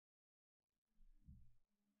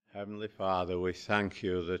Heavenly Father, we thank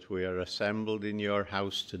you that we are assembled in your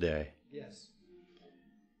house today. Yes.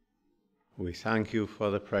 We thank you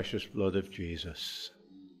for the precious blood of Jesus.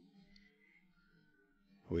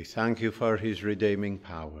 We thank you for his redeeming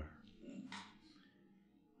power.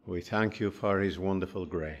 We thank you for his wonderful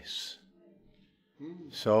grace.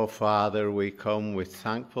 So, Father, we come with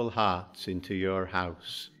thankful hearts into your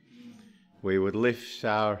house. We would lift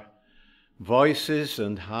our voices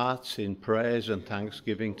and hearts in praise and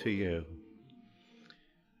thanksgiving to you,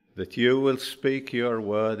 that you will speak your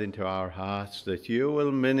word into our hearts, that you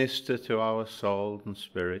will minister to our souls and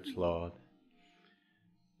spirits, Lord,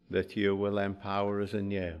 that you will empower us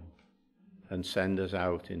anew and send us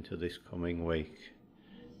out into this coming week.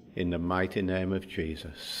 In the mighty name of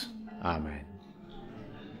Jesus. Amen.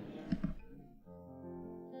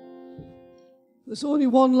 There's only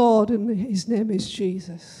one Lord, and his name is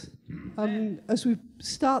Jesus. And as we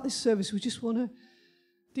start this service, we just want to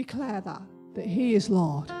declare that he is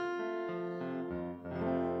Lord.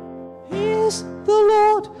 He is the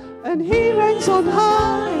Lord, and he reigns on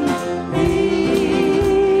high.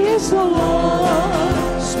 He is the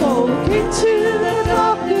Lord, spoke into the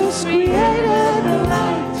darkness, created the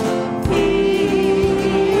light.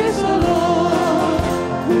 He is the Lord,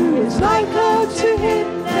 who is like unto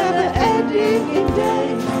him, never ending in day.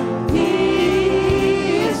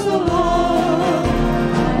 He is the Lord,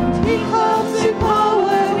 and he comes in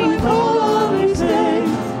power, we call on his name.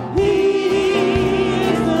 He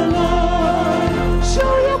is the Lord.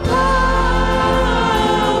 Show your power,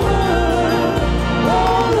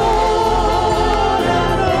 oh Lord,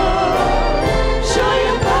 and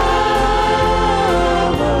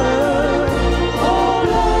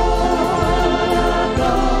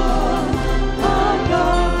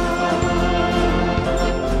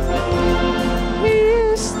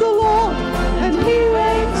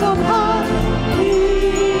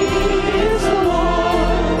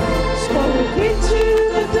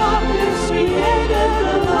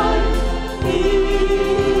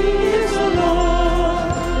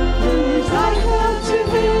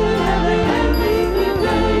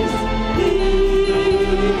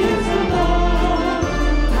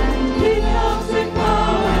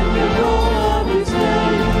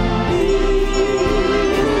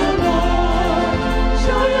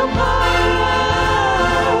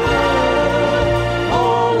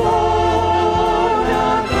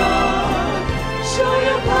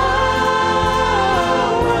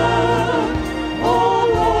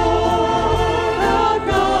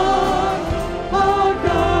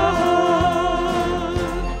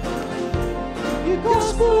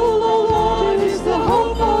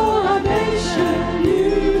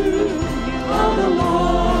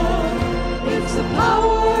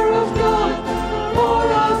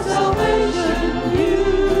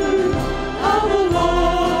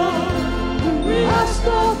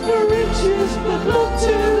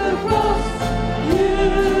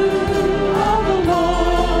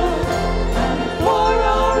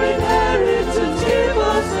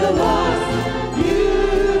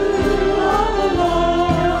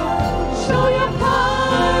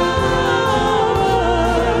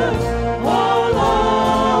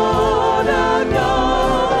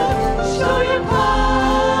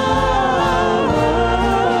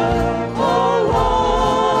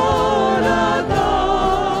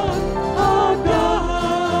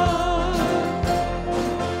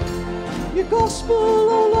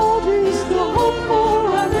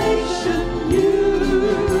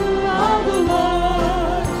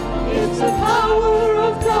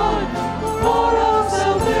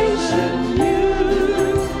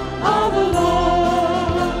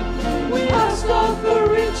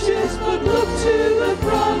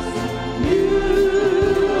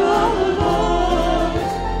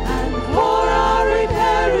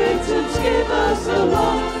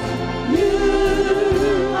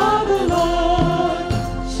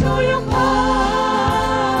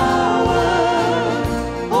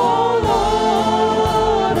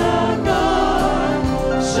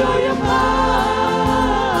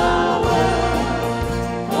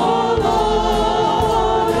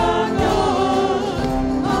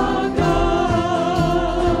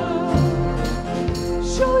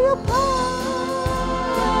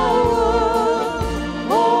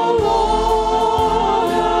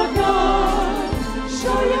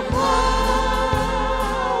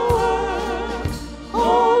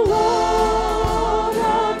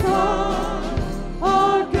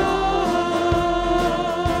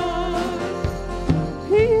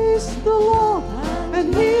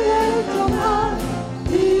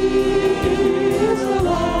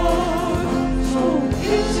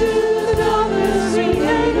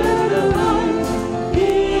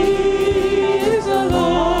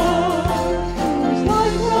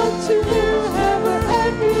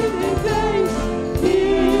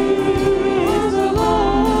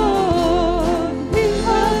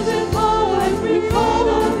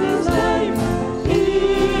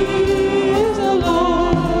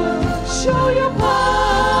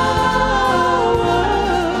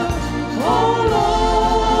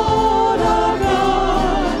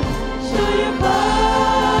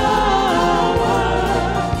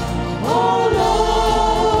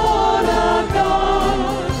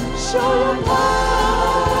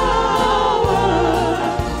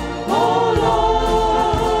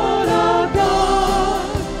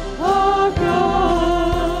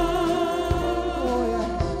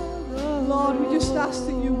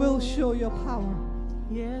your power.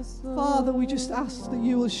 Yes, Lord. Father, we just ask that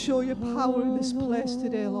you will show your power in this place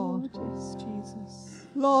today, Lord. Yes, Jesus.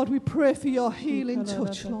 Lord, we pray for your healing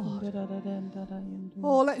touch, Lord.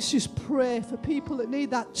 Oh, let's just pray for people that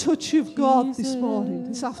need that touch of God this morning,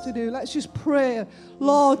 this afternoon. Let's just pray.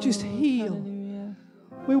 Lord, just heal. Hallelujah.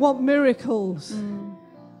 We want miracles.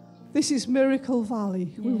 This is Miracle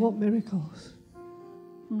Valley. We want miracles.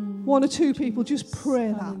 One or two people, just pray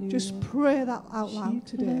that. Hallelujah. Just pray that out loud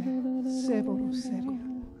today.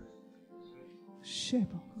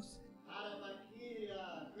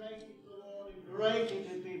 Greatly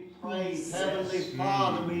to be praised, Heavenly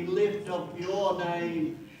Father, we lift up your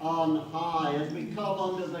name on high as we come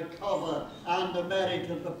under the cover and the merit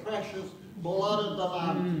of the precious blood of the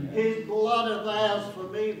Lamb. His blood avails for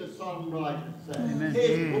me, the songwriter says.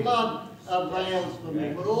 His blood avails for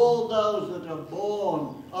me. But all those that are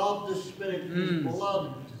born of the Spirit, His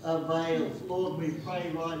blood avails. Lord, we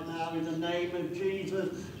pray right now in the name of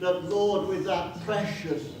Jesus that, Lord, with that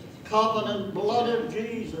precious covenant blood of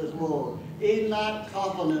Jesus, Lord, in that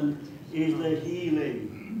covenant is the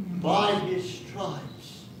healing. By His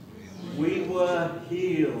stripes we were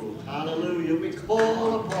healed. Hallelujah. We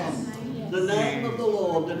call upon the name of the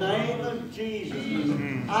Lord, the name of Jesus.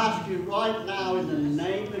 We ask you right now in the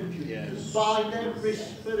name of Jesus, bind every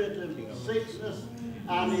spirit of sickness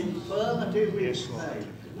and infirmity, we pray,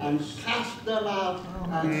 and cast them out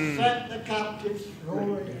and set the captives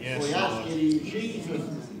free. We ask it in Jesus'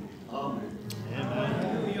 name. Amen.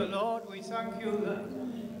 Hallelujah, Lord, we thank you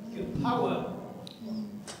that your power,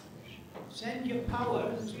 send your power,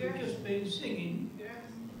 as we've just been singing.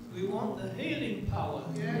 We want the healing power.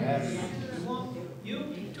 We want you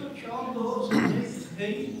to touch all those that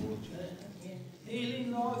need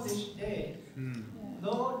healing, Lord, this day.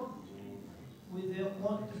 Lord, we don't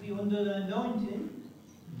want to be under the anointing.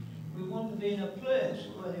 We want to be in a place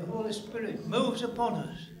where the Holy Spirit moves upon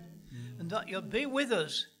us, and that you'll be with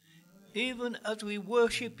us even as we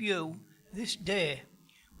worship you this day.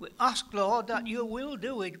 We ask, Lord, that you will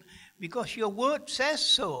do it because your word says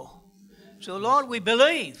so. So, Lord, we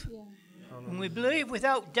believe. And we believe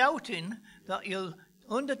without doubting that you'll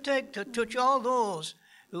undertake to touch all those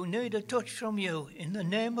who need a touch from you in the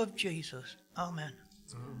name of Jesus. Amen.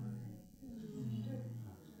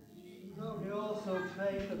 Lord, we also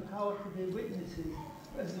pray for power to be witnesses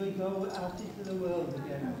as we go out into the world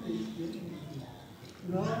again.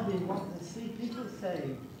 Lord, we want to see people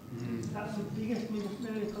saved. That's the biggest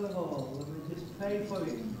miracle of all, and we just pray for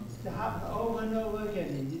it to happen over and over again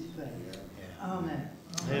in this place. Amen.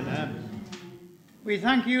 Amen. We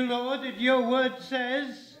thank you, Lord, that your word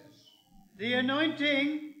says the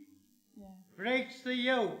anointing breaks the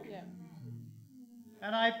yoke.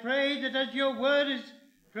 And I pray that as your word is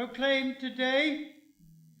proclaimed today,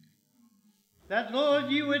 that, Lord,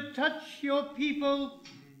 you would touch your people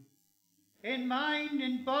in mind,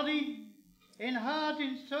 in body, in heart,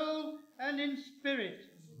 in soul, and in spirit.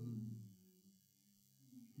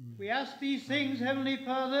 We ask these things, Heavenly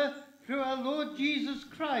Father, through our Lord Jesus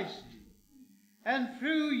Christ and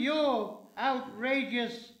through your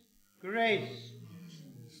outrageous grace.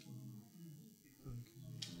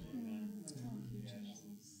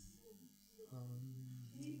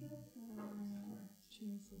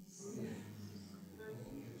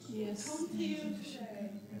 Yes. Come to you today,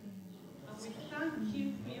 and we thank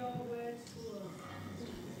you for your word to us,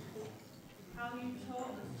 how you taught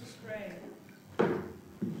us to pray.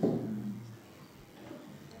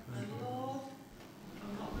 And Lord,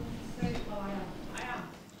 I'm not going to say it, but I am.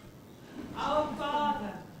 Our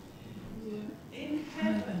Father, in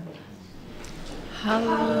heaven,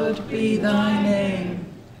 Hallowed be thy name.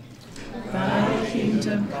 Thy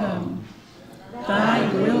kingdom come.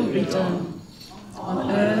 Thy will be done,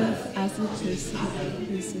 on earth as it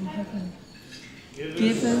is in heaven.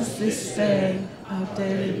 Give us this day our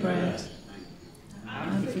daily bread,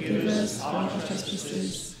 and forgive us our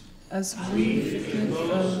trespasses, as we forgive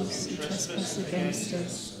those who trespass against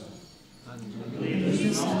us. And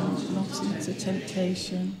lead us not into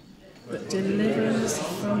temptation, but deliver us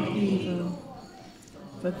from evil.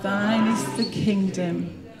 For thine is the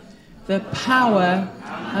kingdom, the power,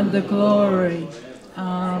 and the glory.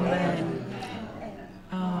 Amen.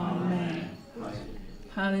 Amen.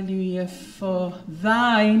 Hallelujah. For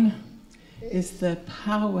thine is the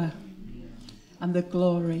power and the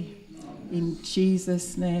glory. In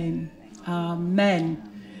Jesus' name. Amen.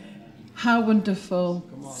 How wonderful.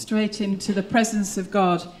 Straight into the presence of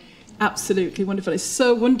God. Absolutely wonderful. It's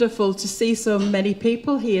so wonderful to see so many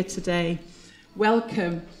people here today.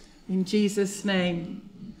 Welcome in Jesus' name.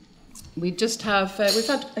 We just have, we've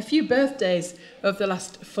had a few birthdays over the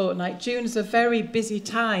last fortnight. June's a very busy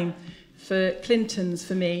time for Clintons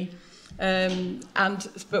for me.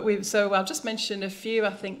 So I'll just mention a few. I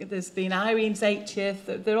think there's been Irene's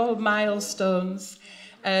 80th. They're all milestones.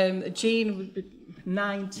 Jean would be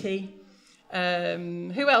 90.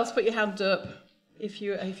 Who else? Put your hand up if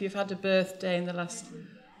you've had a birthday in the last.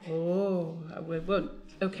 Oh, we won't.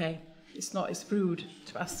 Okay, it's rude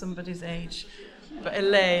to ask somebody's age. But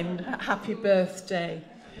Elaine, happy birthday.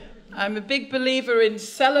 I'm a big believer in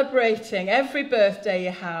celebrating every birthday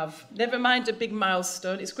you have. Never mind a big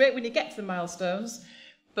milestone. It's great when you get to the milestones,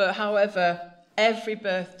 but however, every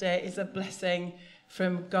birthday is a blessing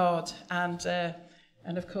from God. And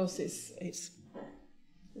of course, it's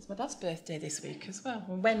my dad's birthday this week as well,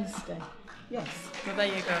 on Wednesday. Yes, well, there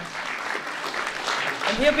you go.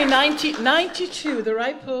 And he'll be 92, the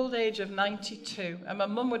ripe old age of 92. And my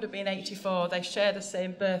mum would have been 84. They share the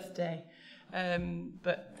same birthday.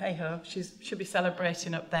 But hey-ho, she'll be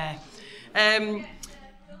celebrating up there.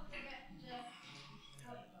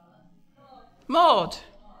 Maud,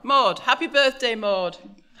 happy birthday, Maud.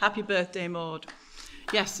 Happy birthday, Maud.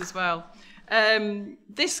 Yes, as well.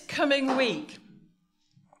 This coming week,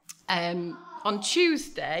 on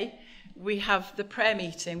Tuesday, we have the prayer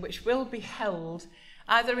meeting, which will be held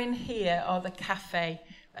either in here or the cafe,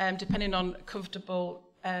 depending on comfortable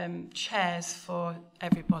chairs for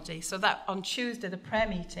everybody. So that on Tuesday, the prayer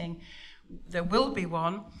meeting, there will be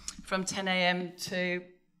one from 10 a.m. to...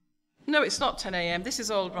 No, it's not 10 a.m. This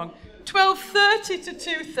is all wrong. 12:30 to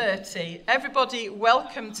 2:30. Everybody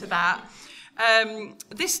welcome to that.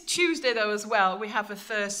 This Tuesday, though, as well, we have a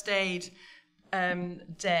first aid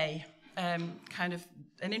day, kind of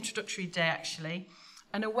an introductory day, actually,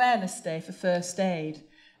 an awareness day for first aid.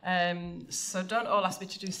 So don't all ask me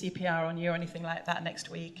to do CPR on you or anything like that next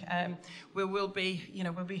week.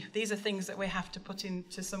 These are things that we have to put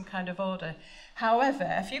into some kind of order. However,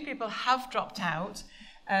 a few people have dropped out,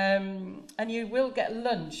 and you will get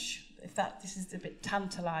lunch if this is a bit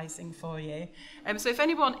tantalising for you. So if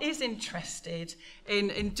anyone is interested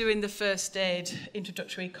in doing the first aid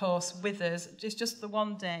introductory course with us, it's just the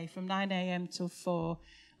one day from 9 a.m. till 4,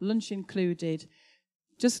 lunch included.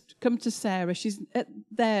 Just come to Sarah. She's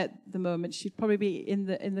there at the moment. She'd probably be in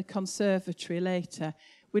the conservatory later.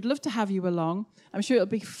 We'd love to have you along. I'm sure it'll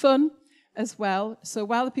be fun as well. So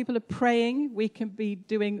while the people are praying, we can be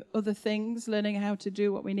doing other things, learning how to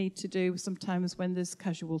do what we need to do sometimes when there's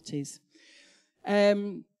casualties.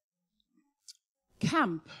 Camp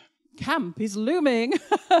is looming.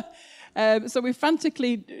 So we're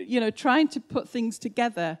frantically, trying to put things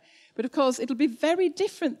together. But of course, it'll be very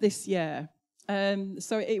different this year.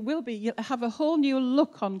 So it will be, you'll have a whole new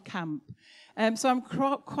look on camp. So I'm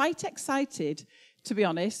quite excited, to be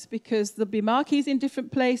honest, because there'll be marquees in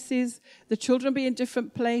different places, the children will be in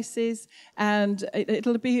different places, and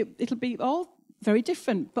it'll be all very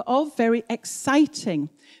different, but all very exciting,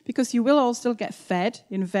 because you will all still get fed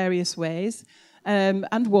in various ways,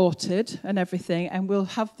 and watered and everything, and we'll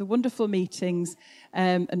have the wonderful meetings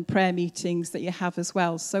and prayer meetings that you have as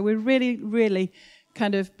well. So we're really, really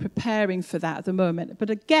kind of preparing for that at the moment. But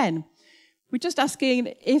again, we're just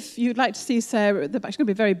asking if you'd like to see Sarah. They're actually going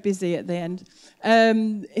to be very busy at the end.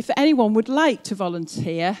 If anyone would like to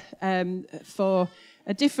volunteer for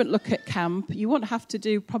a different look at camp, you won't have to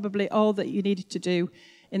do probably all that you needed to do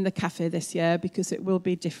in the cafe this year, because it will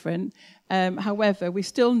be different. However, we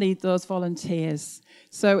still need those volunteers.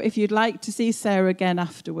 So if you'd like to see Sarah again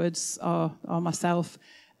afterwards, or myself,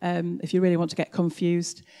 if you really want to get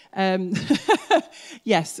confused.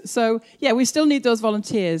 Yes, so yeah, we still need those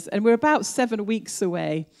volunteers, and we're about 7 weeks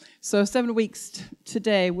away. So 7 weeks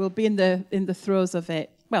today, we'll be in the throes of it.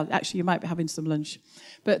 Well, actually, you might be having some lunch.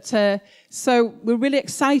 But so we're really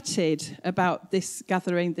excited about this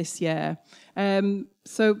gathering this year.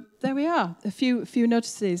 So there we are, a few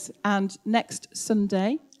notices. And next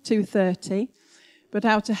Sunday, 2:30. But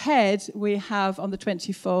out ahead, we have on the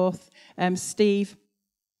 24th, Steve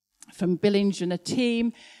from Billinge and a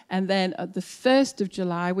team. And then at the 1st of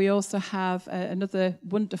July, we also have another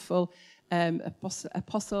wonderful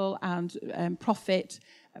apostle and prophet,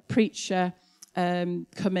 preacher,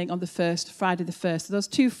 coming on the 1st, Friday the 1st. So those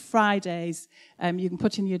 2 Fridays you can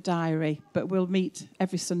put in your diary, but we'll meet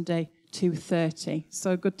every Sunday, 2:30.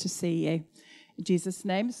 So good to see you. In Jesus'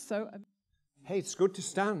 name. Hey, it's good to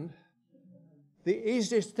stand. The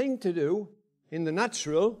easiest thing to do in the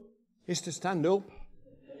natural is to stand up.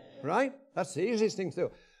 Right? That's the easiest thing to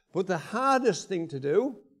do. But the hardest thing to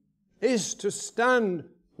do is to stand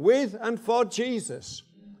with and for Jesus,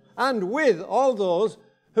 and with all those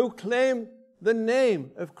who claim the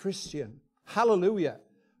name of Christian. Hallelujah.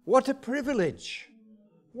 What a privilege.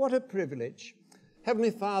 What a privilege.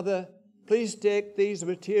 Heavenly Father, Please take these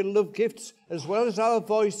material love gifts as well as our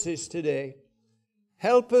voices today.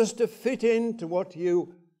 Help us to fit into what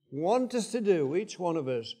you want us to do, each one of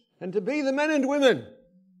us, and to be the men and women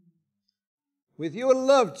with your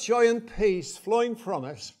love, joy and peace flowing from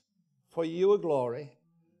us for your glory.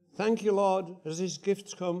 Thank you, Lord, as these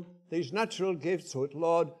gifts come, these natural gifts, but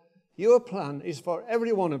Lord, your plan is for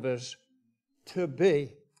every one of us to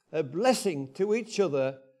be a blessing to each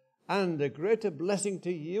other and a greater blessing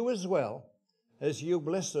to you as well, as you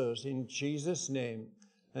bless us in Jesus' name.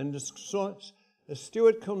 And as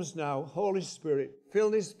Stuart comes now, Holy Spirit,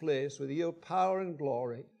 fill this place with your power and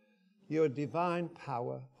glory, your divine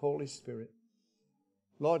power, Holy Spirit.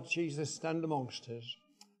 Lord Jesus, stand amongst us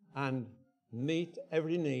and meet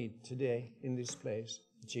every need today in this place.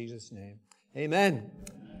 In Jesus' name. Amen.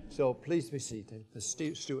 So please be seated as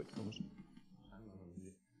Stuart comes.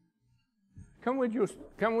 Can we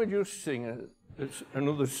just sing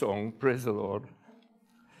another song? Praise the Lord.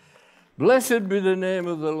 Blessed be the name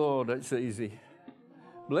of the Lord. That's easy.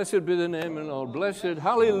 Blessed be the name of the Lord. Blessed,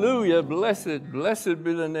 hallelujah, blessed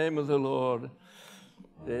be the name of the Lord.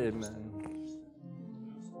 Amen.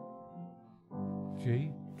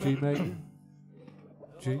 G major.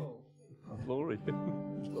 G. Glory. Thank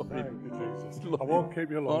you, Jesus. I won't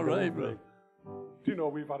keep you long. All right, bro. Do you know,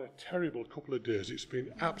 we've had a terrible couple of days. It's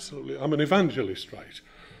been absolutely... I'm an evangelist, right?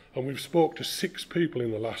 And we've spoke to 6 people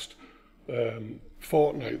in the last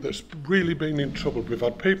fortnight that's really been in trouble. We've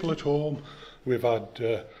had people at home. We've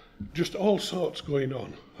had just all sorts going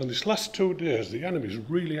on. And this last 2 days, the enemy's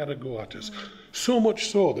really had a go at us. So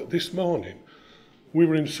much so that this morning, we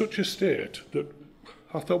were in such a state that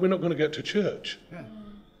I thought we're not going to get to church. Yeah.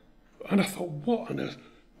 And I thought, what on earth?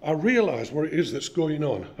 I realised what it is that's going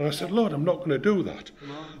on. And I said, Lord, I'm not going to do that.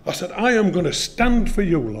 I said, I am going to stand for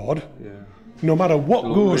you, Lord, no matter what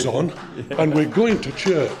goes on, and we're going to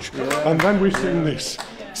church. And then we sing this.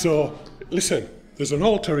 So, listen, there's an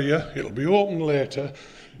altar here. It'll be open later.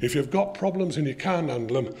 If you've got problems and you can't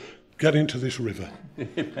handle them, get into this river.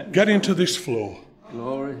 Get into this flow.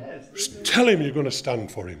 Glory. Tell him you're going to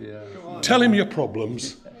stand for him. Tell him your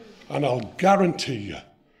problems, and I'll guarantee you,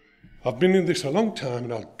 I've been in this a long time,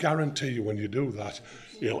 and I'll guarantee you when you do that,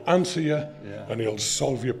 he'll answer you and he'll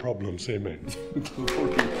solve your problems. Amen.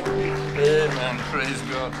 Amen. Praise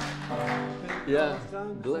God. Yeah.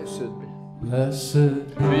 Blessed be. Blessed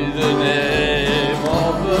be the name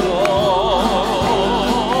of the Lord.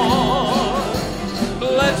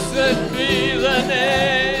 Blessed be the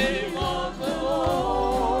name of the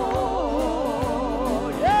Lord.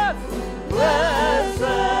 Yes. Blessed.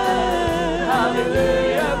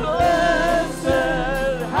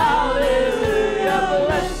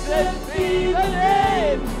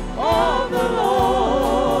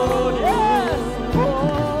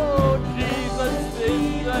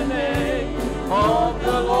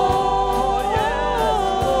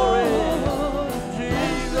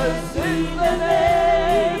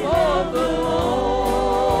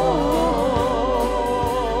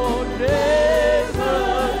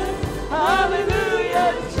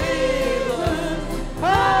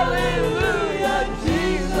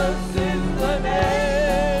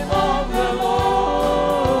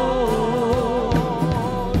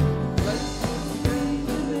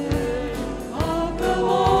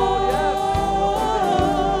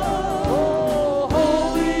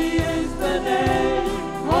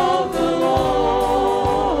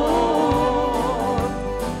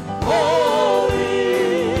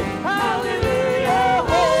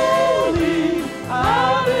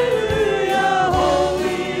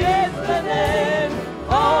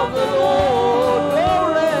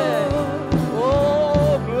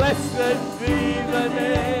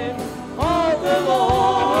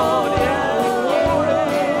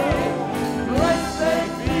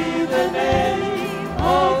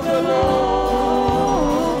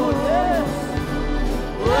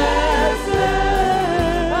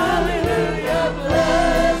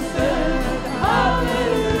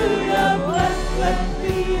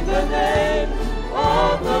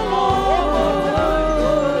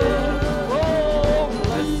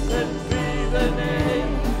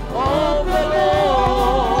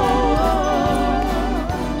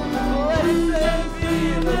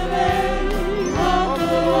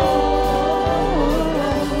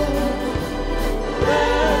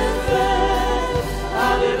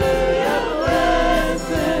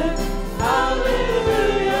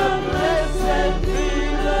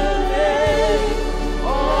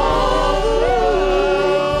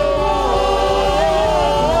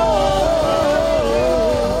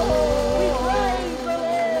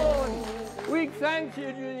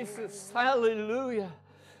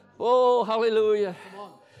 Hallelujah.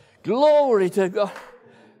 Glory to God.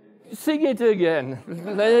 Sing it again.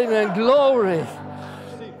 Amen. Glory.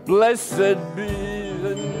 Blessed be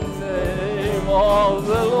the name of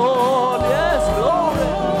the Lord. Yes, glory.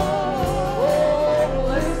 Oh,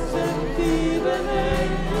 blessed be the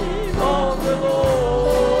name of the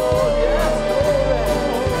Lord. Yes, glory.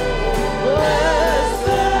 Blessed.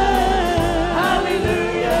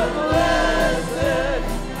 Hallelujah. Blessed.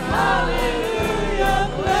 Hallelujah.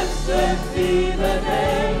 Blessed be the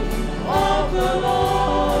name of the Lord.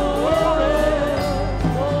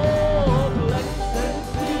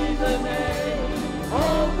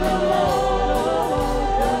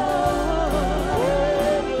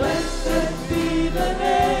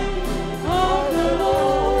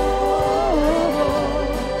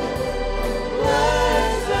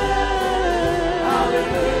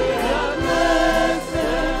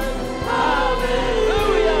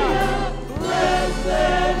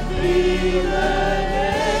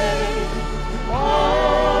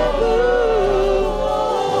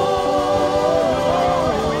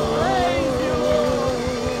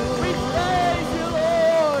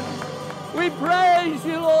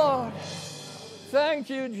 Thank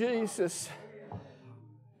you, Jesus.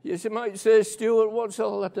 You might say, Stuart, what's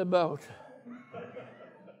all that about?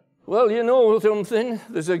 Well, you know something.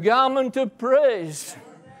 There's a garment of praise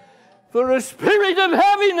for a spirit of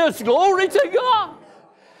heaviness. Glory to God.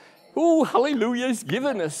 Oh, hallelujah, He's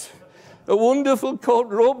given us a wonderful coat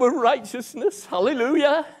robe of righteousness.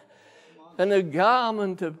 Hallelujah. And a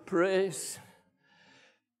garment of praise.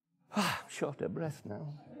 I'm short of breath now.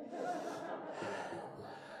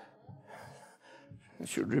 I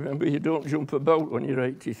should remember you don't jump about when you're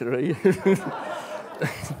 83.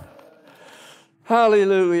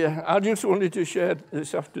 Hallelujah. I just wanted to share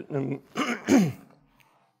this afternoon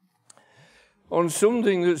on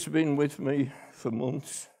something that's been with me for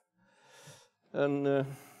months. And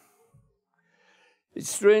it's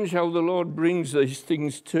strange how the Lord brings these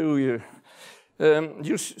things to you.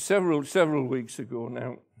 Just several weeks ago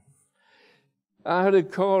now, I had a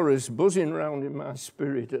chorus buzzing around in my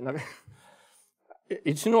spirit, and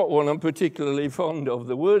it's not one I'm particularly fond of.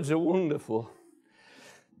 The words are wonderful,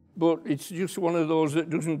 but it's just one of those that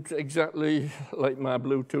doesn't exactly like my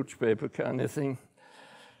blue touch paper kind of thing.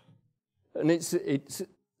 And it's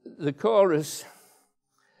the chorus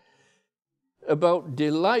about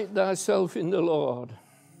delight thyself in the Lord.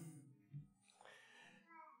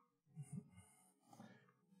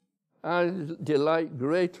 I delight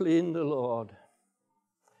greatly in the Lord.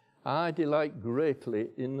 I delight greatly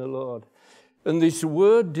in the Lord. And this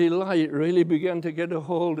word delight really began to get a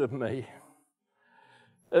hold of me.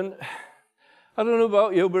 And I don't know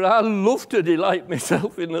about you, but I love to delight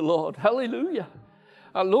myself in the Lord. Hallelujah.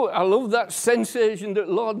 I love that sensation that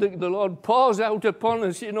the Lord pours out upon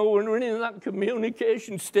us, you know, when we're in that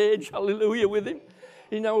communication stage, hallelujah, with Him,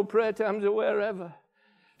 in our prayer times or wherever.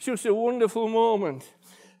 It's just a wonderful moment.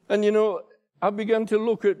 And, you know, I began to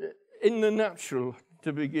look at, in the natural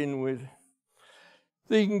to begin with,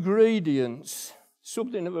 the ingredients,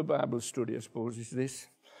 something of a Bible study, I suppose, is this.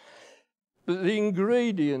 But the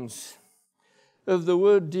ingredients of the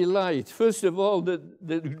word delight, first of all, the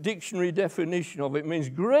dictionary definition of it means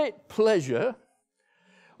great pleasure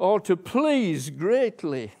or to please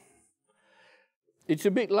greatly. It's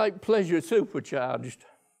a bit like pleasure supercharged.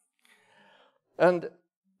 And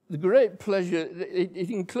the great pleasure, it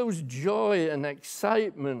includes joy and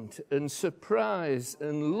excitement and surprise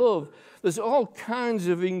and love. There's all kinds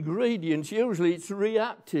of ingredients. Usually it's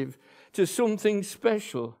reactive to something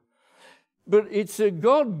special. But it's a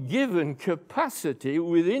God-given capacity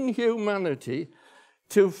within humanity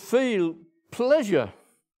to feel pleasure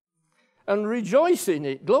and rejoice in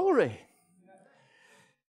it. Glory.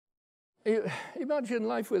 Imagine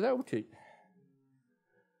life without it.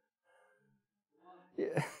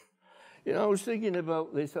 Yeah. You know, I was thinking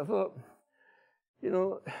about this. I thought, you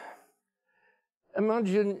know,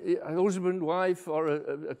 imagine a husband, wife, or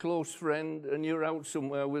a close friend, and you're out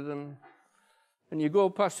somewhere with them, and you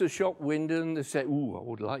go past a shop window, and they say, "Ooh, I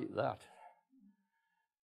would like that."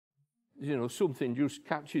 You know, something just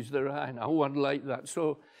catches their eye. Oh, I'd like that.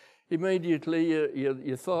 So immediately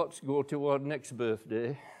your thoughts go toward next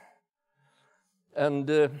birthday,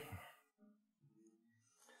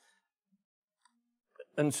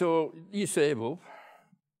 And so you save up,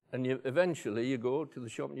 and eventually you go to the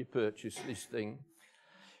shop and you purchase this thing.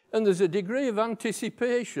 And there's a degree of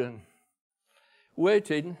anticipation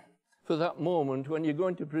waiting for that moment when you're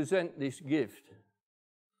going to present this gift.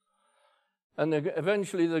 And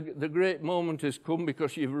eventually the great moment has come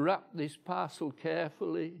because you've wrapped this parcel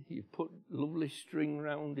carefully, you've put lovely string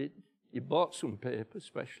around it, you bought some paper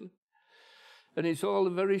especially, And it's all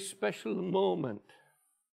a very special moment.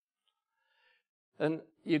 And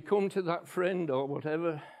you come to that friend or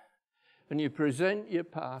whatever, and you present your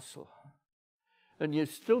parcel. And you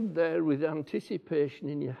stood there with anticipation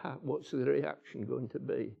in your heart. What's the reaction going to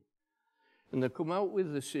be? And they come out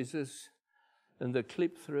with the scissors, and they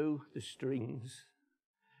clip through the strings,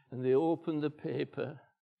 and they open the paper.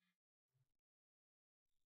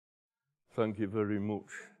 Thank you very much.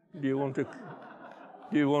 Do you want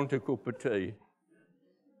a cup of tea?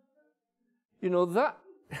 You know, that,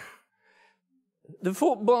 the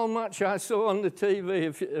football match I saw on the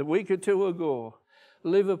TV a week or two ago,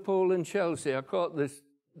 Liverpool and Chelsea, I caught the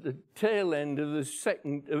tail end of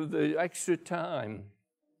the extra time.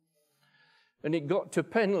 And it got to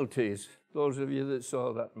penalties, those of you that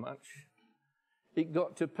saw that match. It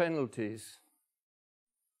got to penalties.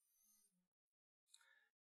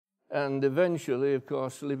 And eventually, of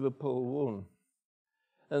course, Liverpool won.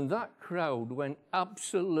 And that crowd went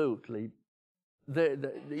absolutely,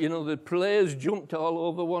 the players jumped all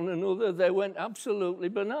over one another. They went absolutely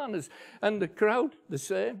bananas. And the crowd, the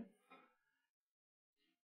same.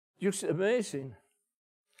 Just amazing.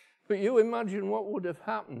 But you imagine what would have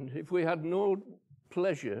happened if we had no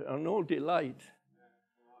pleasure or no delight.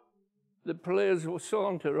 The players would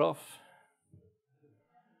saunter off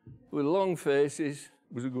with long faces.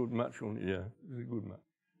 It was a good match, wasn't it? Yeah, it was a good match.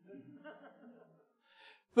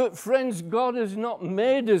 But friends, God has not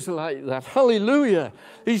made us like that. Hallelujah.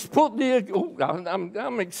 He's put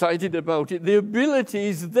I'm excited about it. The ability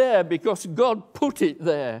is there because God put it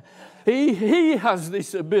there. He has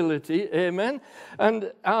this ability, amen.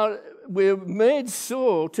 And we're made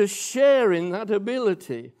so to share in that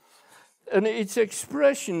ability. And its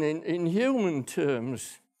expression in human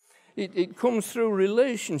terms, it comes through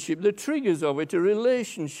relationship. The triggers of it are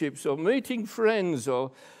relationships or meeting friends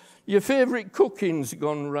or your favourite cooking's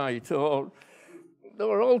gone right or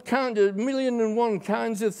all kinds of 1,000,001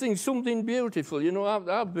 kinds of things, something beautiful. You know,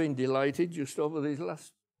 I've been delighted just over these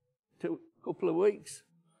last couple of weeks,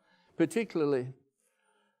 particularly.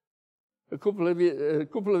 A couple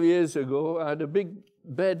of years ago, I had a big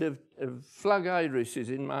bed of flag irises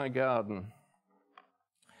in my garden.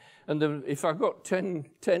 And if I got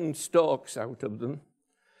 10 stalks out of them,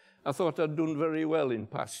 I thought I'd done very well in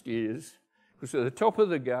past years. Because at the top of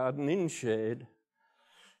the garden, in shade,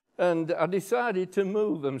 and I decided to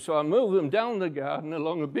move them. So I moved them down the garden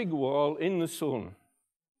along a big wall in the sun.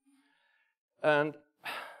 And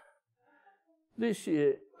this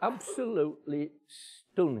year, absolutely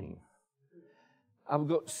stunning. I've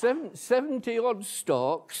got 70-odd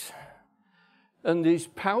stalks and these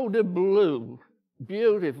powder blue,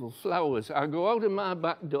 beautiful flowers. I go out of my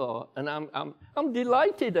back door and I'm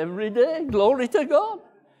delighted every day. Glory to God.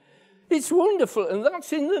 It's wonderful, and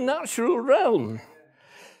that's in the natural realm.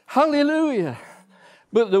 Hallelujah.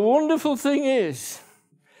 But the wonderful thing is,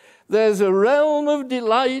 there's a realm of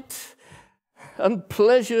delight and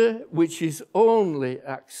pleasure which is only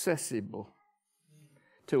accessible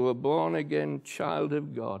to a born-again child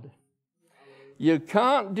of God. You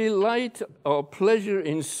can't delight or pleasure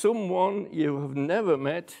in someone you have never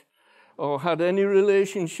met or had any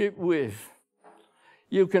relationship with.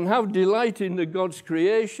 You can have delight in the God's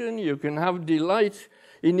creation. You can have delight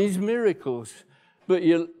in His miracles. But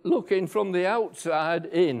you're looking from the outside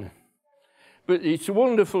in. But it's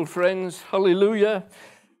wonderful, friends. Hallelujah.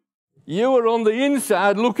 You are on the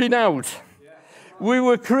inside looking out. We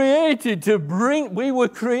were created to bring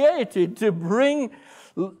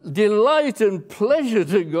delight and pleasure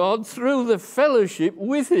to God through the fellowship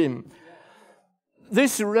with Him.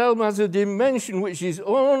 This realm has a dimension which is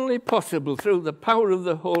only possible through the power of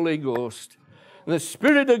the Holy Ghost. And the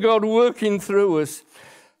Spirit of God working through us.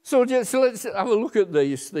 So let's have a look at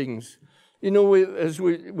these things. You know, as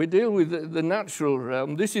we deal with the natural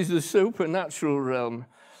realm, this is the supernatural realm.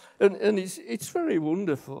 And it's very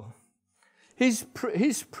wonderful. His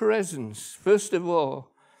presence, first of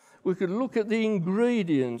all, we could look at the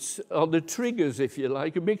ingredients, or the triggers, if you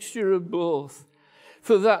like, a mixture of both,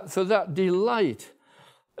 for that delight.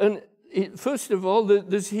 And first of all,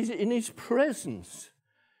 there's in His presence.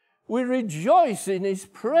 We rejoice in His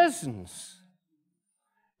presence.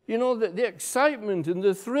 You know, the excitement and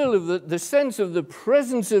the thrill of the sense of the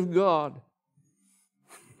presence of God.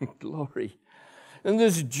 Glory. And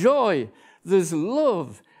there's joy, there's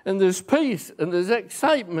love, and there's peace, and there's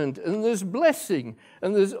excitement, and there's blessing,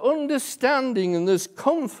 and there's understanding, and there's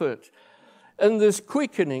comfort, and there's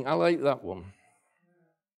quickening. I like that one.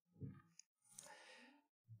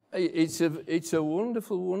 It's a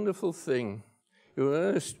wonderful, wonderful thing.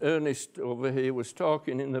 Ernest over here was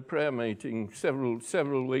talking in the prayer meeting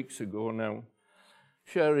several weeks ago now,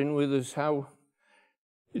 sharing with us how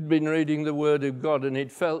He'd been reading the Word of God and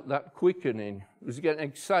he'd felt that quickening. He was getting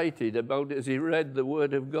excited about it as he read the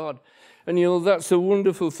Word of God. And you know, that's the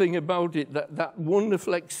wonderful thing about it, that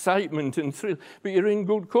wonderful excitement and thrill. But you're in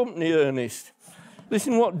good company, Ernest.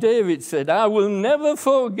 Listen what David said, I will never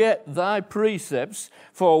forget thy precepts,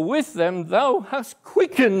 for with them thou hast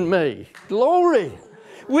quickened me. Glory.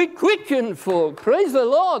 We quicken folk. Praise the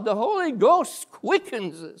Lord. The Holy Ghost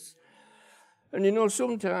quickens us. And you know,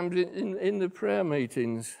 sometimes in the prayer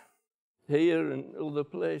meetings, here and other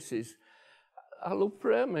places, I love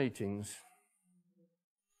prayer meetings.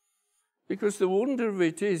 Because the wonder of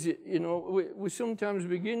it is, you know, we sometimes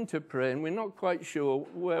begin to pray and we're not quite sure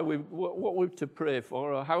what we're to pray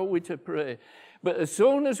for or how we're to pray. But as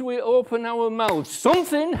soon as we open our mouths,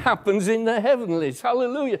 something happens in the heavenlies.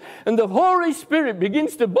 Hallelujah. And the Holy Spirit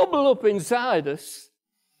begins to bubble up inside us.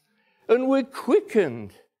 And we're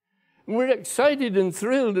quickened. And we're excited and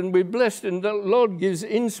thrilled and we're blessed. And the Lord gives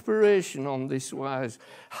inspiration on this wise.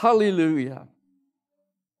 Hallelujah.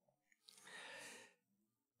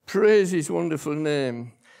 Praise his wonderful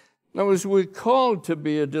name. Now, as we're called to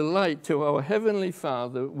be a delight to our Heavenly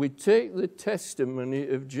Father, we take the testimony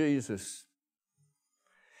of Jesus.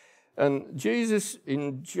 And Jesus,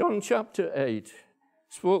 in John chapter 8,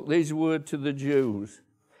 spoke these words to the Jews.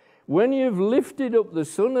 When you've lifted up the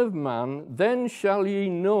Son of Man, then shall ye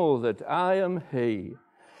know that I am he,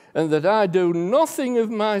 and that I do nothing of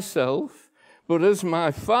myself, but as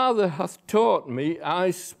my Father hath taught me,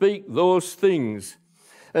 I speak those things.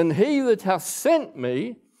 And he that hath sent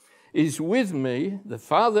me is with me. The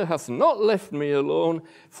Father hath not left me alone,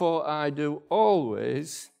 for I do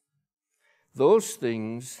always those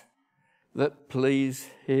things that please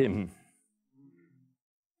him.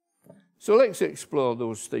 So let's explore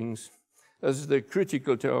those things as they're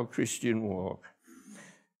critical to our Christian walk.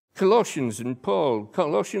 Colossians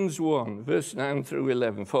 1, verse 9 through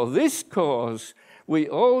 11. For this cause we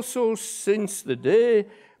also, since the day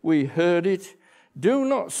we heard it, do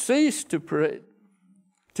not cease to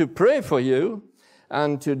pray for you,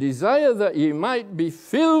 and to desire that ye might be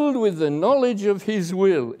filled with the knowledge of his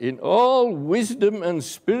will, in all wisdom and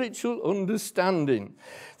spiritual understanding,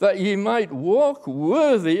 that ye might walk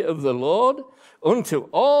worthy of the Lord, unto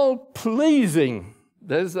all pleasing,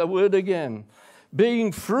 there's the word again,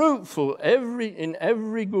 being fruitful in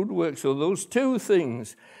every good work. So those two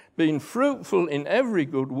things, being fruitful in every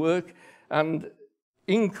good work and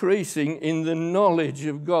increasing in the knowledge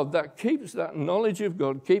of God. That knowledge of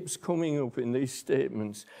God keeps coming up in these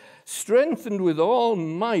statements. Strengthened with all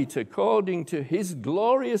might according to his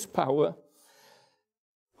glorious power,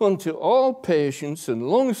 unto all patience and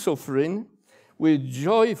long-suffering with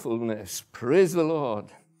joyfulness. Praise the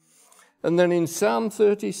Lord. And then in Psalm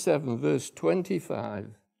 37, verse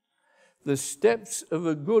 25, the steps of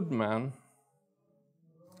a good man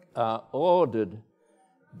are ordered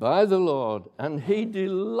by the Lord, and he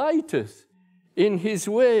delighteth in his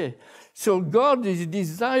way. So God is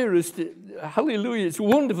desirous to, hallelujah, it's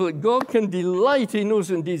wonderful that God can delight in us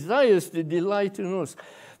and desires to delight in us.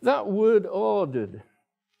 That word ordered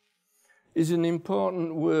is an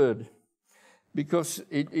important word because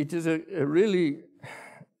it is a really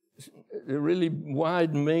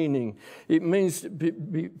wide meaning. It means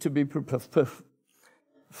to be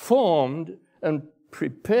formed and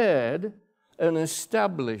prepared and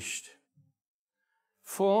established.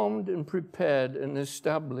 Formed and prepared and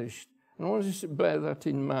established. And I want us to bear that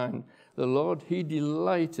in mind. The Lord, he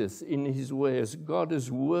delighteth in his ways. God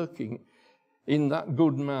is working in that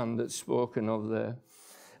good man that's spoken of there.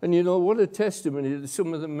 And you know, what a testimony that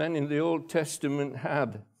some of the men in the Old Testament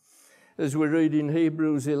had. As we read in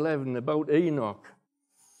Hebrews 11 about Enoch.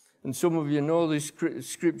 And some of you know this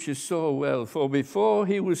scripture so well. For before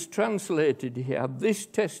he was translated, he had this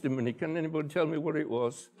testimony. Can anybody tell me what it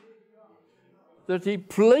was? That he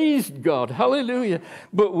pleased God. Hallelujah.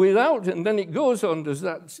 But without, and then it goes on, does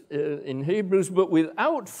that in Hebrews, but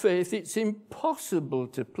without faith it's impossible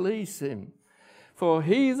to please him. For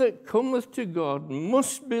he that cometh to God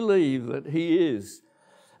must believe that he is,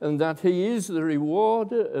 and that he is the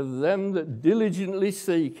rewarder of them that diligently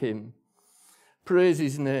seek him. Praise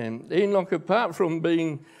his name. Enoch, apart from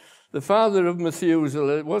being the father of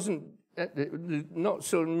Methuselah, it wasn't not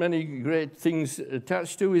so many great things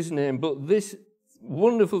attached to his name, but this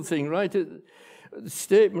wonderful thing, right at the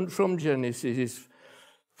statement from Genesis is,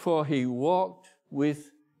 for he walked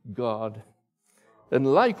with God. And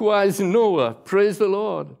likewise Noah, praise the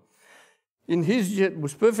Lord,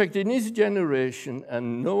 was perfect in his generation,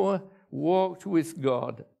 and Noah walked with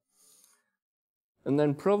God. And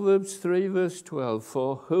then Proverbs 3 verse 12,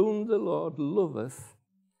 for whom the Lord loveth,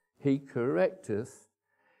 he correcteth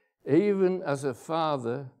even as a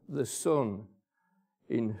father the Son,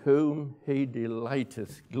 in whom he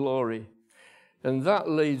delighteth. Glory. And that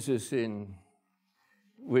leads us in.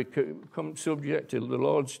 We come subject to the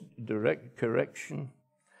Lord's direct correction,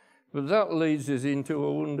 but that leads us into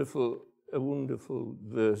a wonderful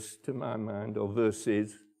verse to my mind, or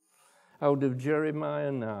verses, out of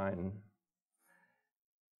Jeremiah 9.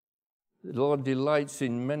 The Lord delights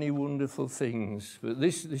in many wonderful things, but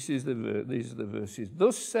these are the verses.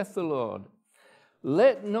 Thus saith the Lord,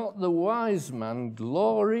 let not the wise man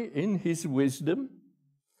glory in his wisdom,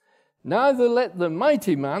 neither let the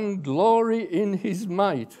mighty man glory in his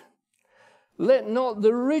might. Let not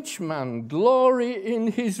the rich man glory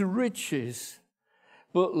in his riches,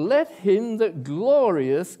 but let him that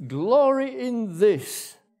glorieth glory in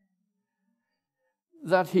this,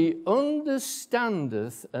 that he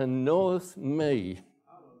understandeth and knoweth me.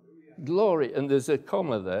 Glory, and there's a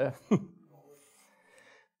comma there.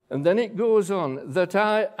 And then it goes on, that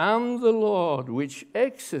I am the Lord which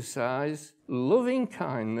exercise loving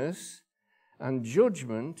kindness and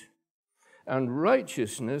judgment and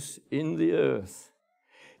righteousness in the earth.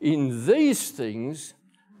 In these things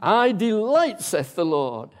I delight, saith the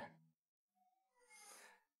Lord.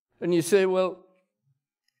 And you say, well,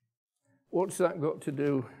 what's that got to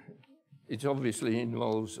do? It obviously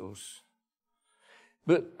involves us.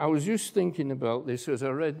 But I was just thinking about this as I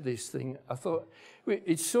read this thing. I thought,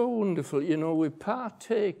 it's so wonderful. You know, we're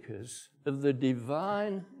partakers of the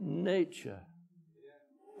divine nature.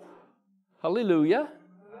 Hallelujah.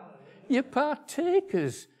 You're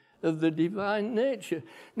partakers of the divine nature.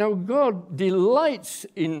 Now, God delights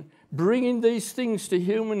in bringing these things to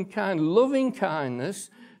humankind, loving kindness,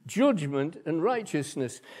 judgment, and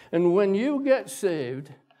righteousness. And when you get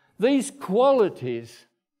saved, these qualities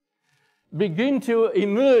begin to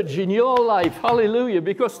emerge in your life. Hallelujah,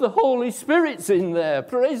 because the Holy Spirit's in there.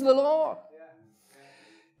 Praise the Lord.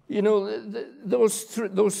 You know, those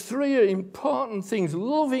three are important things.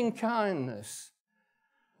 Loving kindness.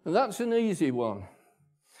 And that's an easy one.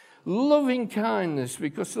 Loving kindness,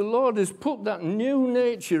 because the Lord has put that new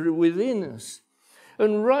nature within us.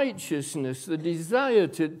 And righteousness, the desire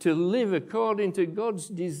to live according to God's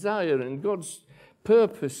desire and God's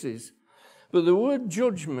purposes. But the word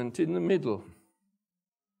judgment in the middle.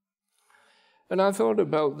 And I thought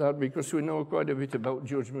about that because we know quite a bit about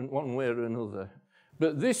judgment one way or another.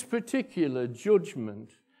 But this particular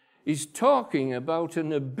judgment is talking about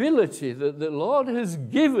an ability that the Lord has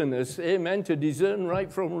given us, amen, to discern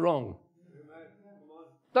right from wrong.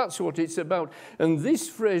 That's what it's about. And this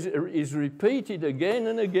phrase is repeated again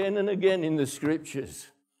and again and again in the Scriptures.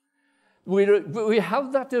 We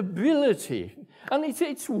have that ability, and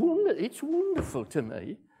it's wonderful to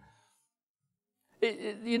me.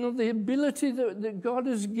 You know, the ability that God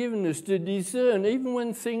has given us to discern, even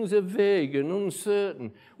when things are vague and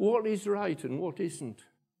uncertain, what is right and what isn't.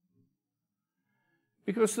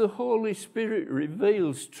 Because the Holy Spirit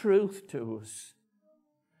reveals truth to us.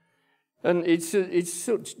 And it's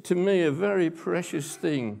such, to me, a very precious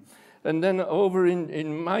thing. And then over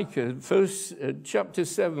in Micah, chapter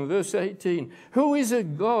 7, verse 18, who is a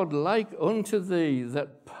God like unto thee,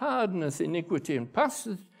 that pardoneth iniquity, and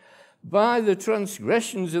passeth by the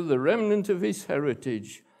transgressions of the remnant of his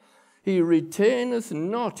heritage? He retaineth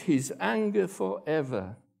not his anger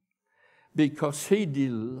forever, because he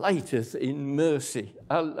delighteth in mercy.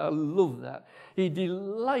 I love that. He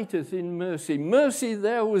delighteth in mercy. Mercy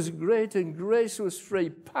there was great and grace was free.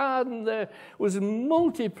 Pardon there was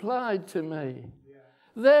multiplied to me. Yeah.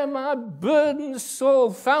 There my burdened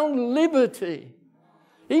soul found liberty.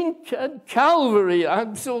 In Calvary,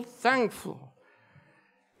 I'm so thankful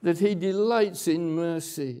that he delights in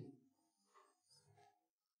mercy.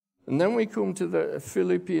 And then we come to the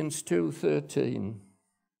Philippians 2:13.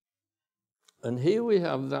 And here we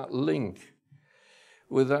have that link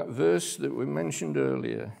with that verse that we mentioned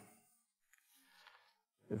earlier,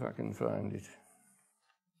 if I can find it.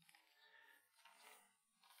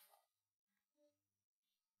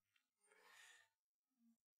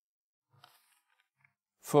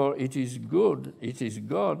 For it is God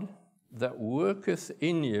that worketh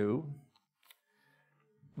in you,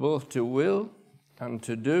 both to will and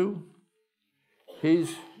to do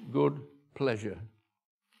his good pleasure.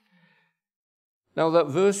 Now that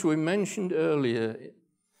verse we mentioned earlier,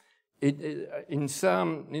 in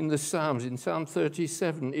Psalm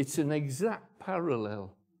 37, it's an exact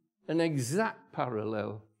parallel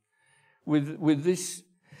with this.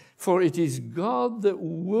 For it is God that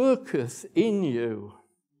worketh in you,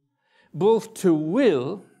 both to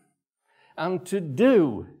will and to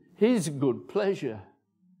do his good pleasure.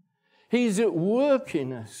 He's at work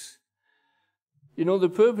in us. You know, the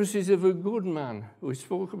purposes of a good man. We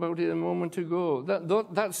spoke about it a moment ago.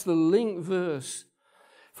 That's the link verse.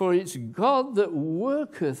 For it's God that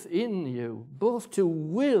worketh in you, both to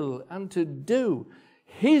will and to do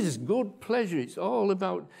his good pleasure. It's all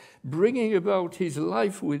about bringing about his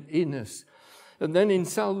life within us. And then in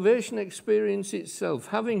salvation experience itself,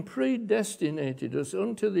 having predestinated us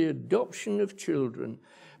unto the adoption of children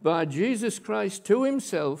by Jesus Christ to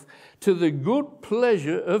himself, to the good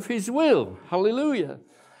pleasure of his will. Hallelujah.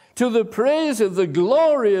 To the praise of the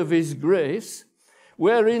glory of his grace,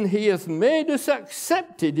 wherein he hath made us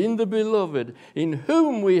accepted in the beloved, in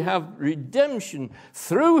whom we have redemption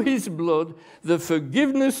through his blood, the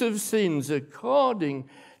forgiveness of sins, according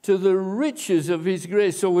to the riches of his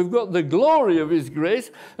grace. So we've got the glory of his grace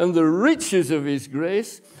and the riches of his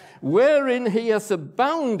grace, wherein he hath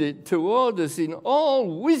abounded toward us in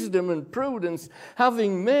all wisdom and prudence,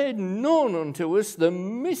 having made known unto us the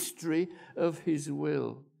mystery of his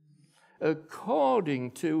will, according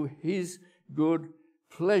to his good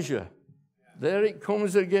pleasure. There it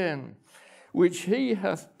comes again, which he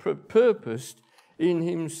hath purposed in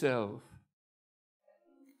himself.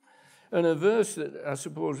 And a verse that I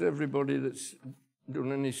suppose everybody that's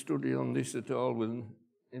done any study on this at all will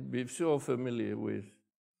be so familiar with.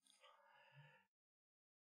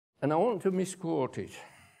 And I want to misquote it.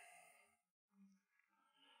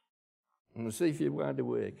 And we'll see if you're wide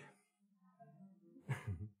awake.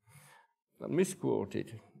 I'll misquote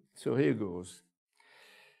it. So here goes.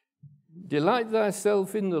 Delight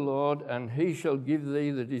thyself in the Lord, and he shall give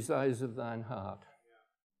thee the desires of thine heart.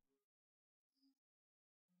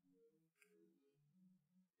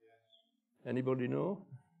 Anybody know?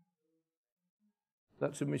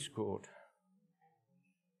 That's a misquote.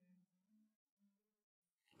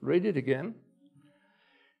 Read it again.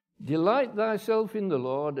 Delight thyself in the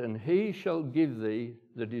Lord, and he shall give thee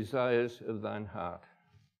the desires of thine heart.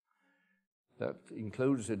 That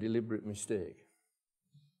includes a deliberate mistake.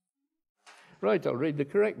 Right, I'll read the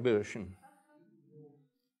correct version.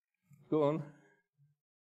 Go on.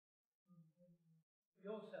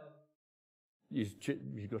 Yourself.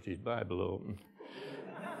 He's got his Bible open.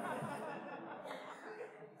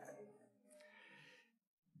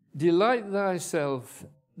 Delight thyself,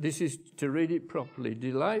 this is to read it properly,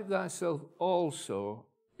 delight thyself also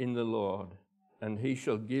in the Lord, and he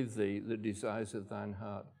shall give thee the desires of thine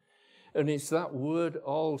heart. And it's that word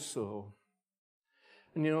also.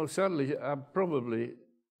 And you know, sadly, I probably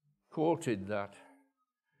quoted that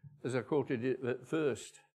as I quoted it at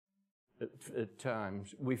first at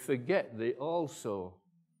times. We forget the also.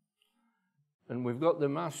 And we've got the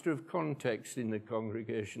master of context in the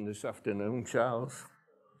congregation this afternoon, Charles.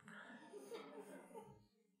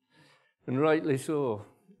 And rightly so,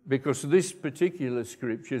 because this particular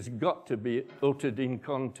scripture's got to be uttered in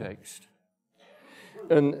context.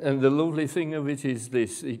 And the lovely thing of it is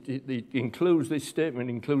this, it includes, this statement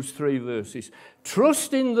includes 3 verses.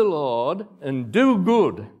 Trust in the Lord and do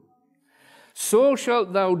good, so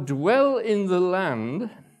shalt thou dwell in the land,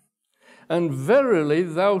 and verily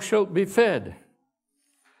thou shalt be fed.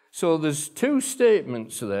 So there's 2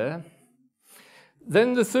 statements there.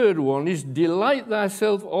 Then the third one is, delight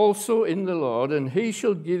thyself also in the Lord, and he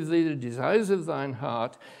shall give thee the desires of thine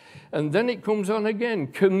heart. And then it comes on again,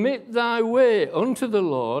 commit thy way unto the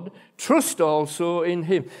Lord, trust also in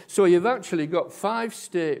him. So you've actually got 5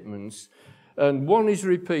 statements, and 1 is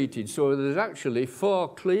repeated. So there's actually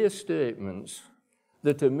 4 clear statements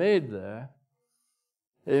that are made there.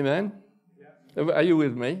 Amen? Yeah. Are you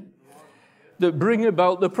with me? Yeah. That bring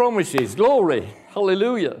about the promises. Glory.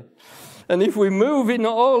 Hallelujah. And if we move in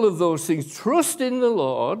all of those things, trust in the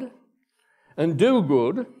Lord and do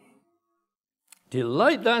good,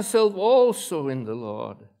 delight thyself also in the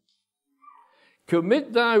Lord,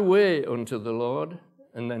 commit thy way unto the Lord,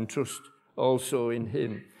 and then trust also in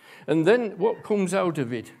him. And then what comes out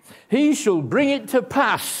of it? He shall bring it to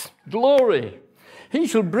pass. Glory. He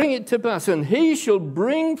shall bring it to pass, and he shall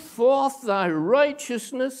bring forth thy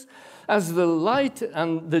righteousness as the light,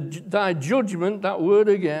 and thy judgment, that word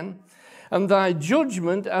again, and thy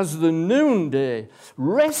judgment as the noonday.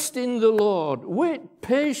 Rest in the Lord. Wait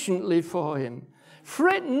patiently for him.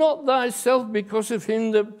 Fret not thyself because of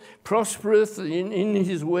him that prospereth in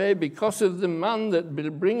his way, because of the man that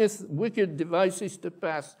bringeth wicked devices to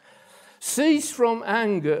pass. Cease from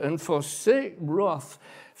anger and forsake wrath.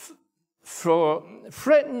 For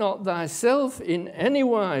fret not thyself in any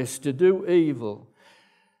wise to do evil.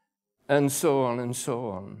 And so on and so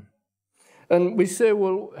on. And we say,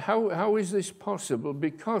 well, how is this possible?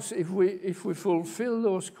 Because if we fulfill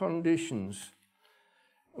those conditions,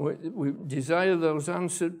 we desire those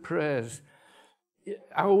answered prayers,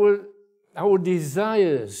 our our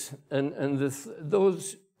desires and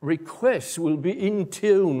those requests will be in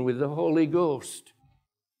tune with the Holy Ghost.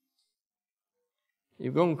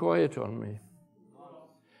 You've gone quiet on me.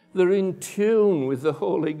 They're in tune with the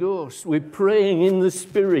Holy Ghost. We're praying in the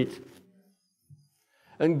Spirit.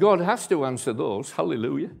 And God has to answer those,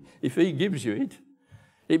 hallelujah, if he gives you it.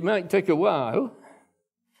 It might take a while.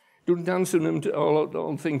 Don't answer them to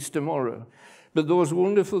all things tomorrow. But those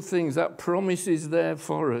wonderful things, that promise is there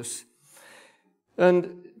for us.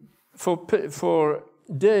 And for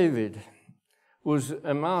David was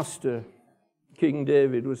a master, King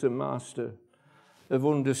David was a master of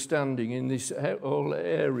understanding in this whole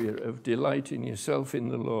area of delighting yourself in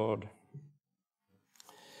the Lord.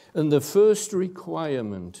 And the first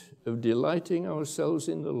requirement of delighting ourselves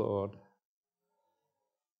in the Lord,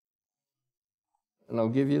 and I'll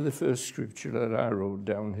give you the first scripture that I wrote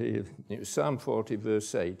down here. It was Psalm 40,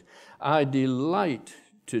 verse 8. I delight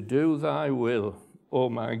to do thy will, O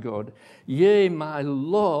my God. Yea, my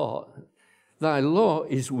law, thy law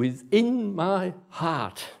is within my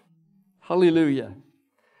heart. Hallelujah.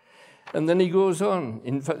 And then he goes on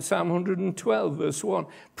in Psalm 112, verse 1.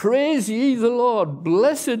 Praise ye the Lord.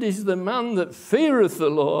 Blessed is the man that feareth the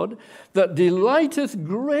Lord, that delighteth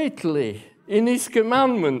greatly in his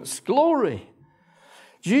commandments. Glory.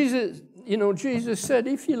 Jesus said,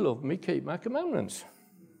 if you love me, keep my commandments.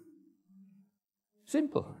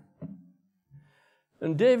 Simple.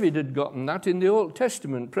 And David had gotten that in the Old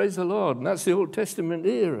Testament, praise the Lord, and that's the Old Testament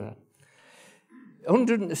era.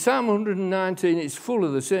 Psalm 119 is full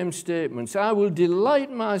of the same statements. I will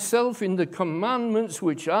delight myself in the commandments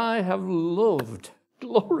which I have loved.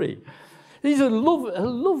 Glory. He's a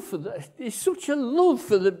love for that. He's such a love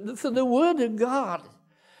for the Word of God.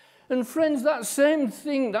 And friends, that same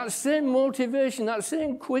thing, that same motivation, that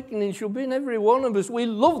same quickening should be in every one of us. We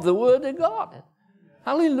love the Word of God.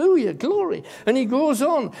 Hallelujah, glory. And he goes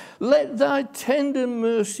on, let thy tender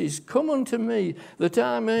mercies come unto me, that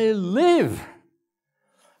I may live.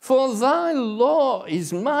 For thy law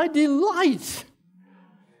is my delight.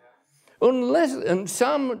 And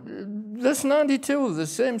verse 92 of the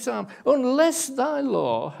same psalm, unless thy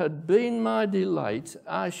law had been my delight,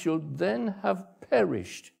 I should then have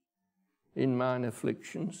perished in mine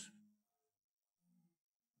afflictions.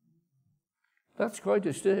 That's quite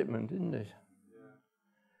a statement, isn't it?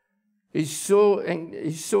 He's so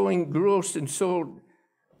engrossed and so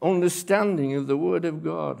understanding of the Word of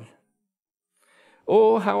God.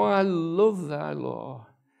 Oh, how I love thy law.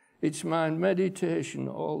 It's my meditation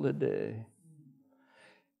all the day.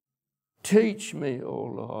 Teach me, O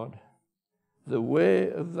Lord, the way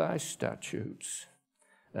of thy statutes,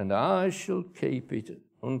 and I shall keep it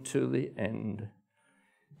unto the end.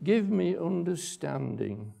 Give me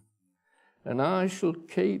understanding, and I shall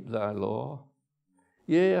keep thy law.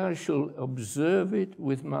 Yea, I shall observe it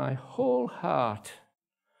with my whole heart.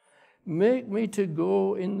 Make me to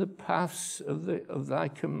go in the paths of thy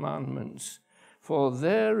commandments, for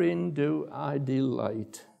therein do I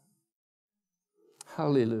delight.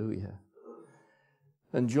 Hallelujah.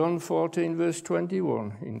 And John 14, verse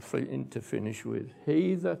 21, to finish with.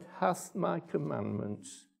 He that hath my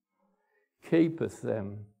commandments keepeth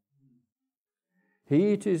them.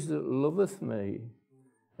 He it is that loveth me,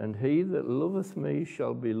 and he that loveth me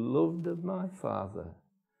shall be loved of my Father,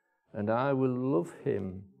 and I will love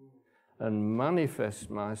him and manifest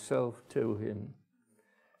myself to him.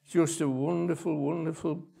 It's just a wonderful,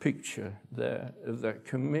 wonderful picture there of that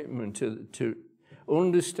commitment to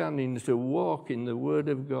understanding, to walk in the Word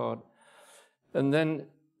of God. And then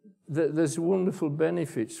there's wonderful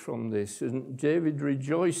benefits from this. And David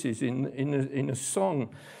rejoices in a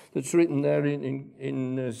song that's written there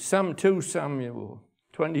in 2 Samuel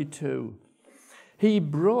 22. He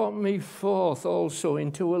brought me forth also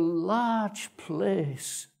into a large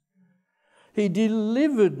place. He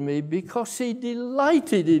delivered me because he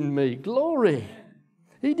delighted in me. Glory.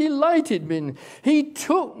 He delighted me. He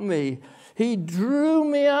took me. He drew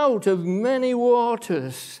me out of many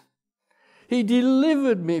waters. He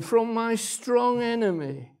delivered me from my strong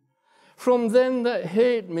enemy, from them that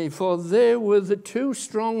hate me, for they were too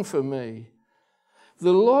strong for me.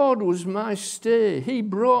 The Lord was my stay. He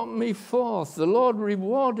brought me forth. The Lord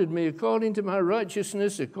rewarded me according to my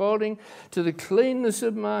righteousness, according to the cleanness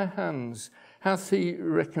of my hands hath he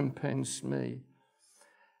recompensed me.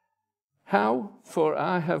 How? For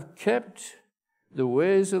I have kept the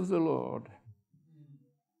ways of the Lord.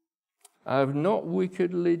 I have not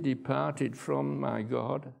wickedly departed from my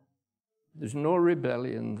God. There's no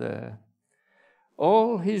rebellion there.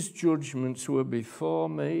 All his judgments were before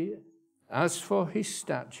me. As for his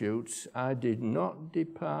statutes, I did not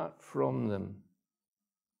depart from them.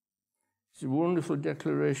 It's a wonderful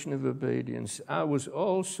declaration of obedience. I was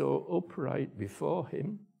also upright before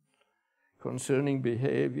him concerning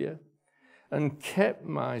behavior and kept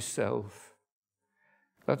myself.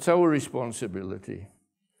 That's our responsibility.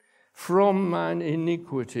 From mine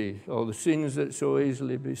iniquity, or the sins that so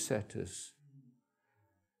easily beset us.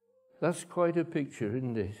 That's quite a picture,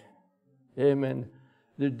 isn't it? Amen.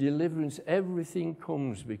 The deliverance, everything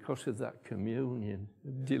comes because of that communion.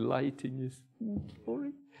 Delight in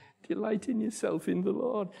yourself in the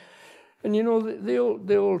Lord. And you know, the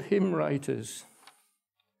old hymn writers,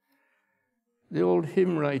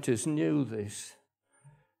 knew this.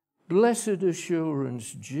 Blessed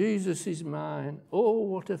assurance, Jesus is mine. Oh,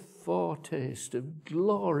 what a foretaste of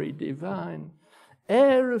glory divine.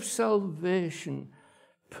 Heir of salvation,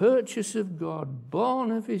 purchase of God, born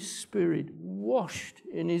of his Spirit, washed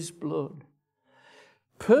in his blood.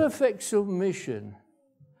 Perfect submission,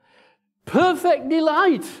 perfect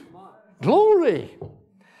delight, glory.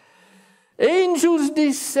 Angels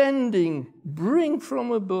descending, bring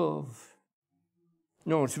from above.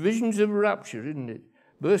 No, it's visions of rapture, isn't it?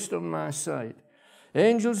 Burst on my sight.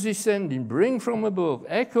 Angels descending, bring from above.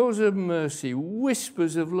 Echoes of mercy,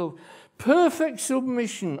 whispers of love. Perfect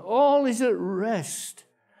submission, all is at rest.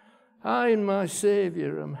 I and my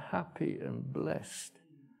Saviour am happy and blessed.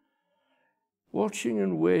 Watching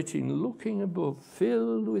and waiting, looking above,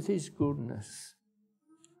 filled with his goodness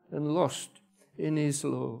and lost in his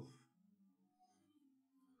love.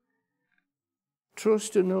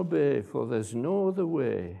 Trust and obey, for there's no other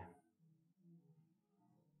way.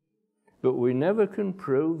 But we never can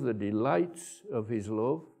prove the delights of his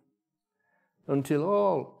love until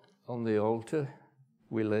all on the altar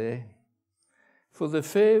we lay. For the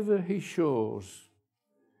favour he shows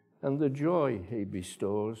and the joy he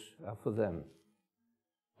bestows are for them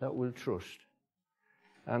that will trust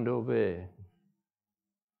and obey.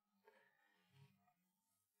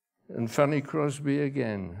 And Fanny Crosby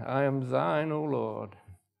again. I am thine, O Lord.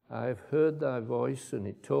 I have heard thy voice, and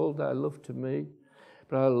it told thy love to me.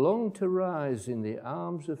 But I long to rise in the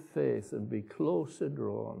arms of faith and be closer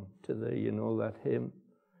drawn to thee. You know that hymn.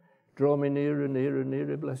 Draw me nearer, nearer,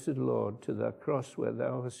 nearer, blessed Lord, to thy cross where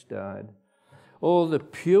thou hast died. Oh, the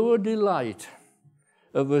pure delight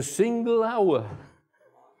of a single hour.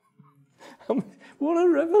 What a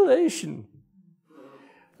revelation.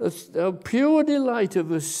 A pure delight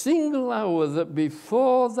of a single hour that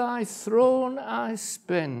before thy throne I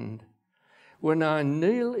spend, when I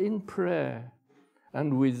kneel in prayer,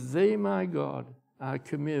 and with thee, my God, I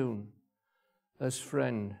commune as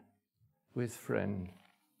friend with friend.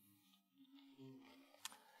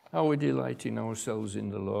 Are we delighting ourselves in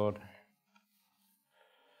the Lord?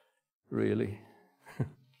 Really?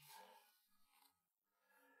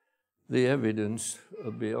 The evidence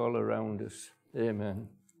will be all around us. Amen.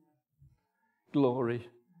 Glory.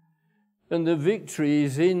 And the victory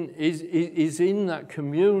is in that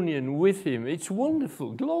communion with him. It's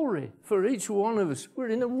wonderful. Glory for each one of us. We're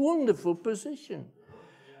in a wonderful position.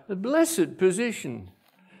 A blessed position.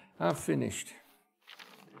 I've finished.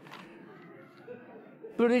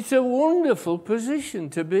 But it's a wonderful position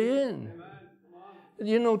to be in.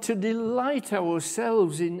 You know, to delight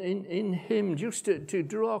ourselves in him, just to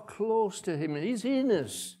draw close to him. He's in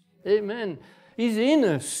us. Amen. He's in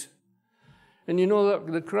us. And you know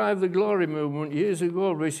that the cry of the glory movement years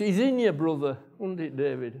ago was, he's in you, brother, wasn't it,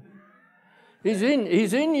 David? He's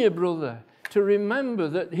in you, brother, to remember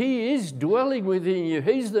that he is dwelling within you.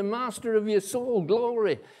 He's the master of your soul.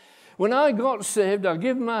 Glory. When I got saved, I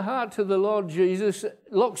gave my heart to the Lord Jesus,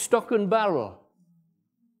 lock, stock and barrel.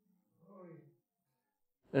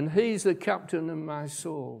 And he's the captain of my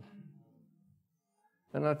soul.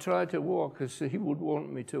 And I try to walk as he would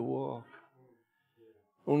want me to walk,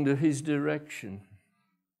 under his direction.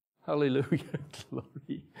 Hallelujah,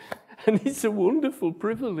 glory. And it's a wonderful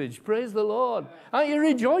privilege. Praise the Lord. Aren't you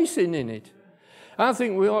rejoicing in it? I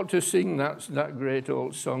think we ought to sing that great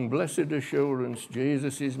old song, Blessed Assurance,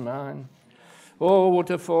 Jesus is mine. Oh, what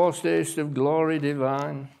a foretaste of glory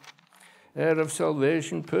divine, heir of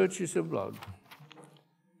salvation, purchase of blood.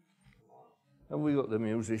 Have we got the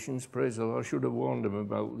musicians? Praise the Lord. I should have warned them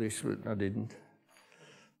about this, but I didn't.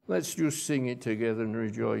 Let's just sing it together and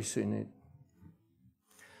rejoice in it.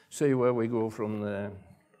 See where we go from there.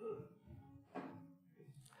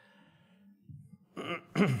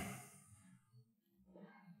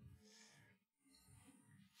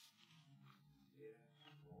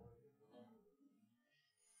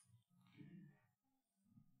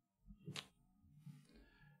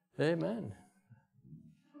 Amen.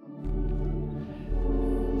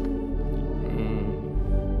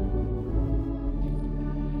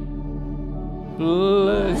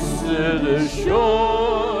 Blessed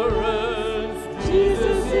assurance,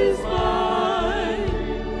 Jesus is mine.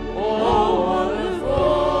 Oh, what a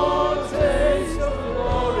foretaste of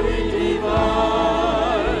glory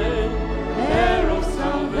divine, heir of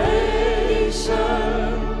salvation,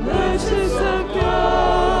 purchase of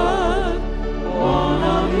God, born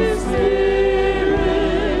of His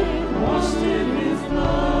Spirit, washed in His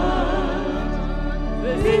blood.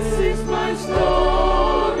 This is my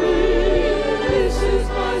story, this is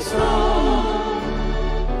my song,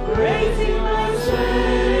 praising my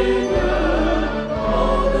Savior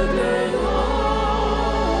all the day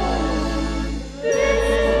long. This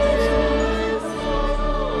is my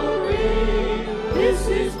story, this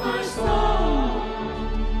is my song,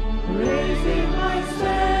 praising my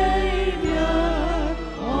Savior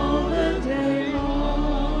all the day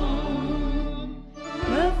long.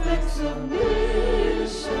 Perfect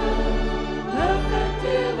submission, perfect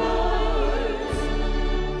delight,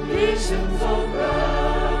 visions of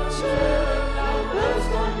rapture now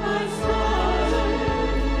burst on my sight.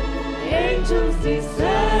 Angels descend.